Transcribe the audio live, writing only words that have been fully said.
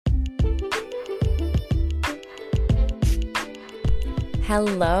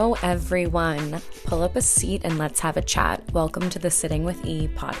Hello, everyone. Pull up a seat and let's have a chat. Welcome to the Sitting with E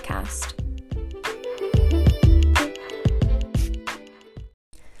podcast.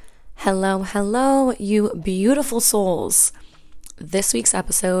 Hello, you beautiful souls. This week's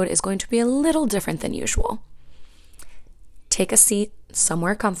episode is going to be a little different than usual. Take a seat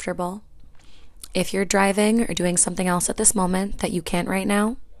somewhere comfortable. If you're driving or doing something else at this moment that you can't right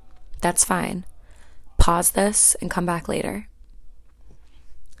now, that's fine. Pause this and come back later.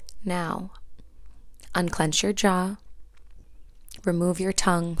 Now, unclench your jaw. Remove your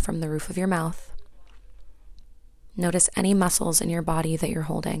tongue from the roof of your mouth. Notice any muscles in your body that you're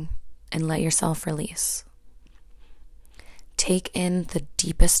holding and let yourself release. Take in the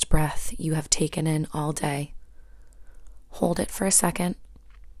deepest breath you have taken in all day. Hold it for a second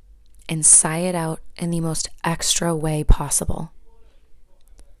and sigh it out in the most extra way possible.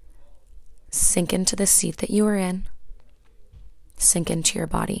 Sink into the seat that you are in. Sink into your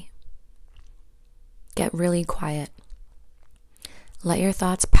body. Get really quiet. Let your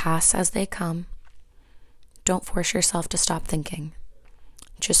thoughts pass as they come. Don't force yourself to stop thinking.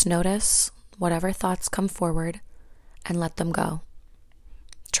 Just notice whatever thoughts come forward and let them go.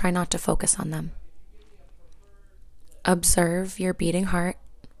 Try not to focus on them. Observe your beating heart.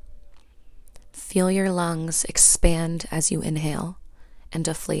 Feel your lungs expand as you inhale and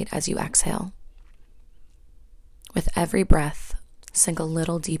deflate as you exhale. With every breath, sink a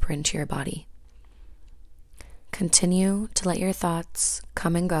little deeper into your body. Continue to let your thoughts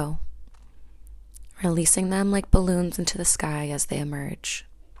come and go, releasing them like balloons into the sky as they emerge.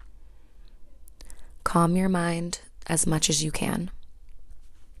 Calm your mind as much as you can.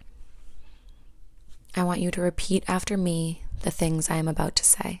 I want you to repeat after me the things I am about to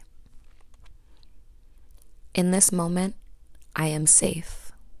say. In this moment, I am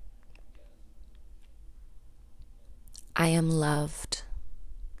safe. I am loved.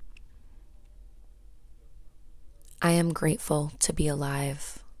 I am grateful to be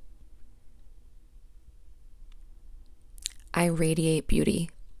alive. I radiate beauty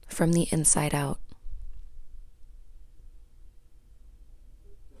from the inside out.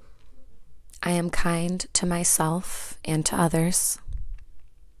 I am kind to myself and to others.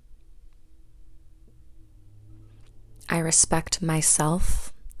 I respect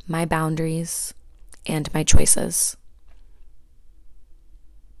myself, my boundaries, and my choices.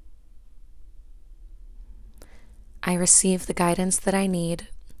 I receive the guidance that I need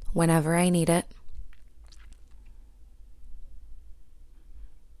whenever I need it.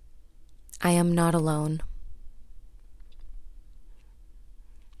 I am not alone.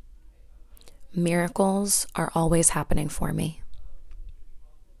 Miracles are always happening for me.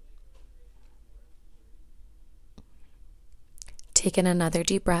 Take in another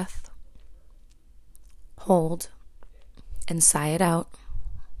deep breath. Hold and sigh it out.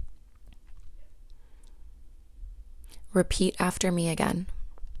 Repeat after me again.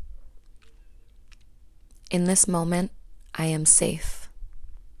 In this moment, I am safe.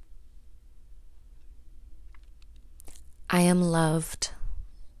 I am loved.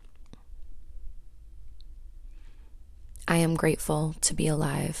 I am grateful to be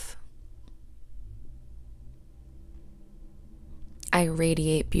alive. I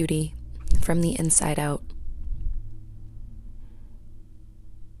radiate beauty from the inside out.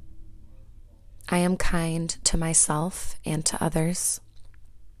 I am kind to myself and to others.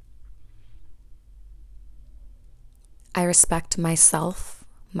 I respect myself,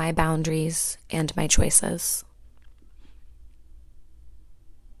 my boundaries, and my choices.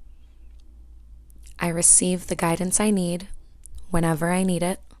 I receive the guidance I need whenever I need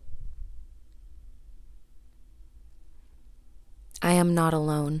it. I am not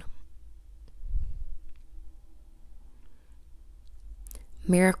alone.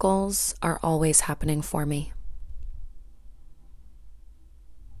 Miracles are always happening for me.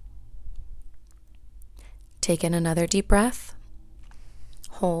 Take in another deep breath.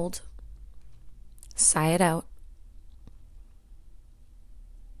 Hold. Sigh it out.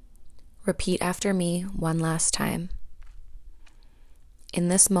 Repeat after me one last time. In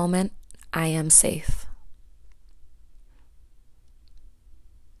this moment, I am safe.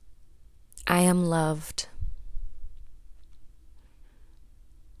 I am loved.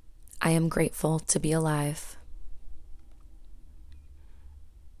 I am grateful to be alive.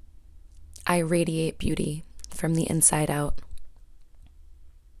 I radiate beauty from the inside out.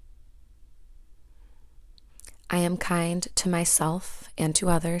 I am kind to myself and to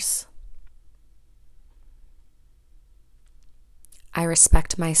others. I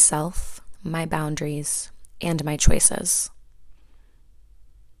respect myself, my boundaries, and my choices.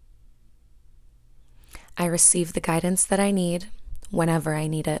 I receive the guidance that I need whenever I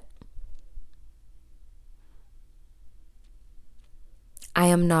need it. I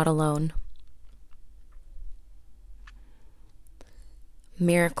am not alone.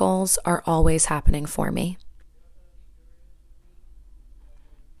 Miracles are always happening for me.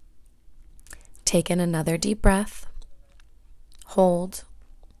 Take in another deep breath, hold,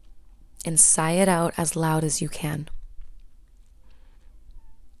 and sigh it out as loud as you can.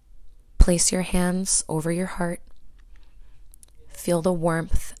 Place your hands over your heart. Feel the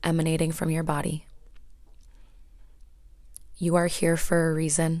warmth emanating from your body. You are here for a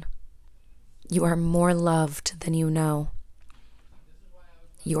reason. You are more loved than you know.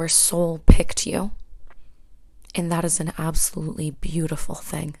 Your soul picked you, and that is an absolutely beautiful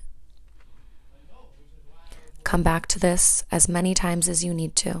thing. Come back to this as many times as you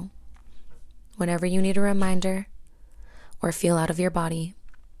need to. Whenever you need a reminder or feel out of your body,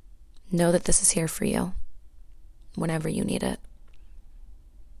 know that this is here for you whenever you need it.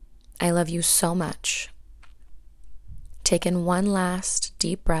 I love you so much. Take in one last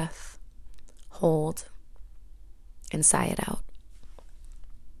deep breath, hold, and sigh it out.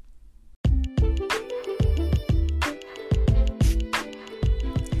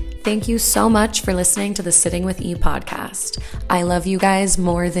 Thank you so much for listening to the Sitting with E podcast. I love you guys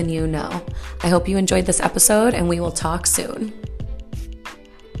more than you know. I hope you enjoyed this episode, and we will talk soon.